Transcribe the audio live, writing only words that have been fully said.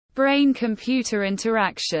Brain-computer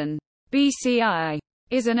interaction. BCI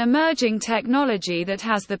is an emerging technology that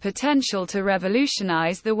has the potential to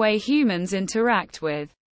revolutionize the way humans interact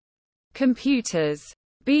with computers.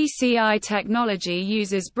 BCI technology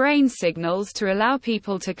uses brain signals to allow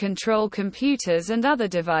people to control computers and other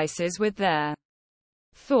devices with their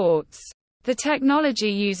thoughts. The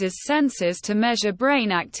technology uses sensors to measure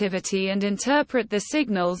brain activity and interpret the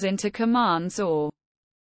signals into commands or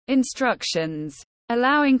instructions,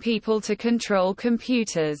 allowing people to control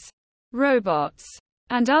computers, robots,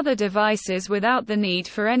 and other devices without the need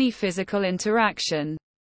for any physical interaction.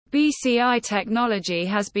 BCI technology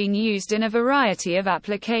has been used in a variety of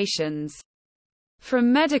applications,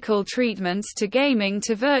 from medical treatments to gaming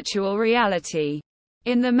to virtual reality.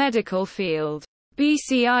 In the medical field,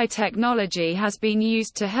 BCI technology has been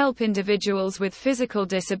used to help individuals with physical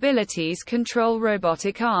disabilities control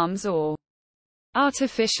robotic arms or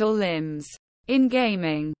artificial limbs. In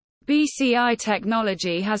gaming, BCI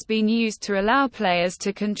technology has been used to allow players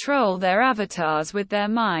to control their avatars with their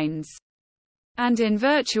minds. And in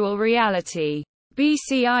virtual reality,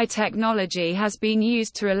 BCI technology has been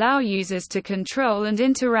used to allow users to control and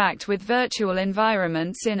interact with virtual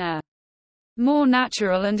environments in a more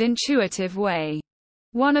natural and intuitive way.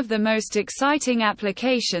 One of the most exciting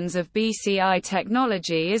applications of BCI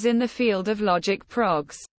technology is in the field of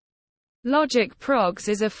LogicProgs. LogicProgs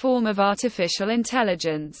is a form of artificial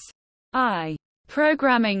intelligence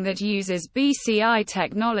programming that uses BCI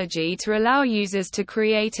technology to allow users to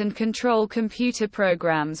create and control computer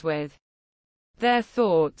programs with their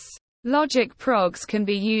thoughts. LogicProgs can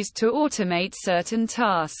be used to automate certain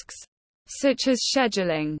tasks, such as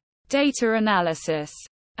scheduling, data analysis,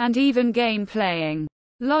 and even game playing.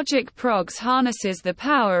 LogicProgs harnesses the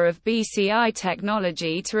power of BCI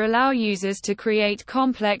technology to allow users to create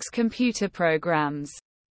complex computer programs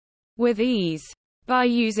with ease. By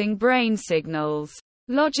using brain signals,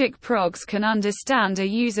 LogicProgs can understand a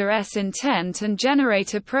user's intent and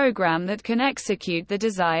generate a program that can execute the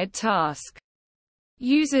desired task.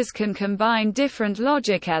 Users can combine different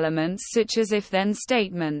logic elements such as if-then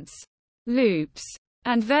statements, loops,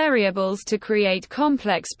 and variables to create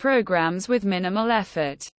complex programs with minimal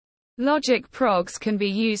effort. LogicProgs can be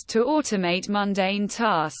used to automate mundane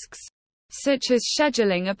tasks, such as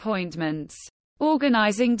scheduling appointments,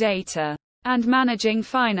 organizing data, and managing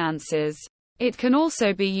finances. It can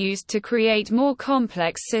also be used to create more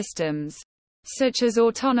complex systems, such as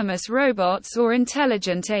autonomous robots or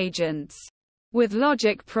intelligent agents. With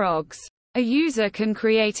LogicProgs, a user can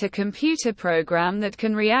create a computer program that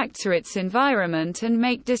can react to its environment and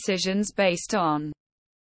make decisions based on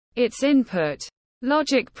its input.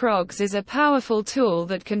 LogicProgs is a powerful tool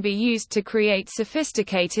that can be used to create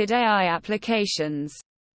sophisticated AI applications.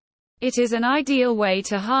 It is an ideal way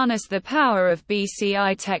to harness the power of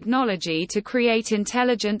BCI technology to create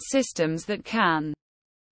intelligent systems that can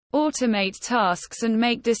automate tasks and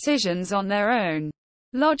make decisions on their own.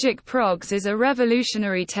 LogicProgs is a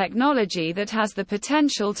revolutionary technology that has the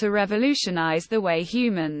potential to revolutionize the way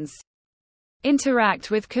humans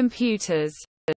interact with computers.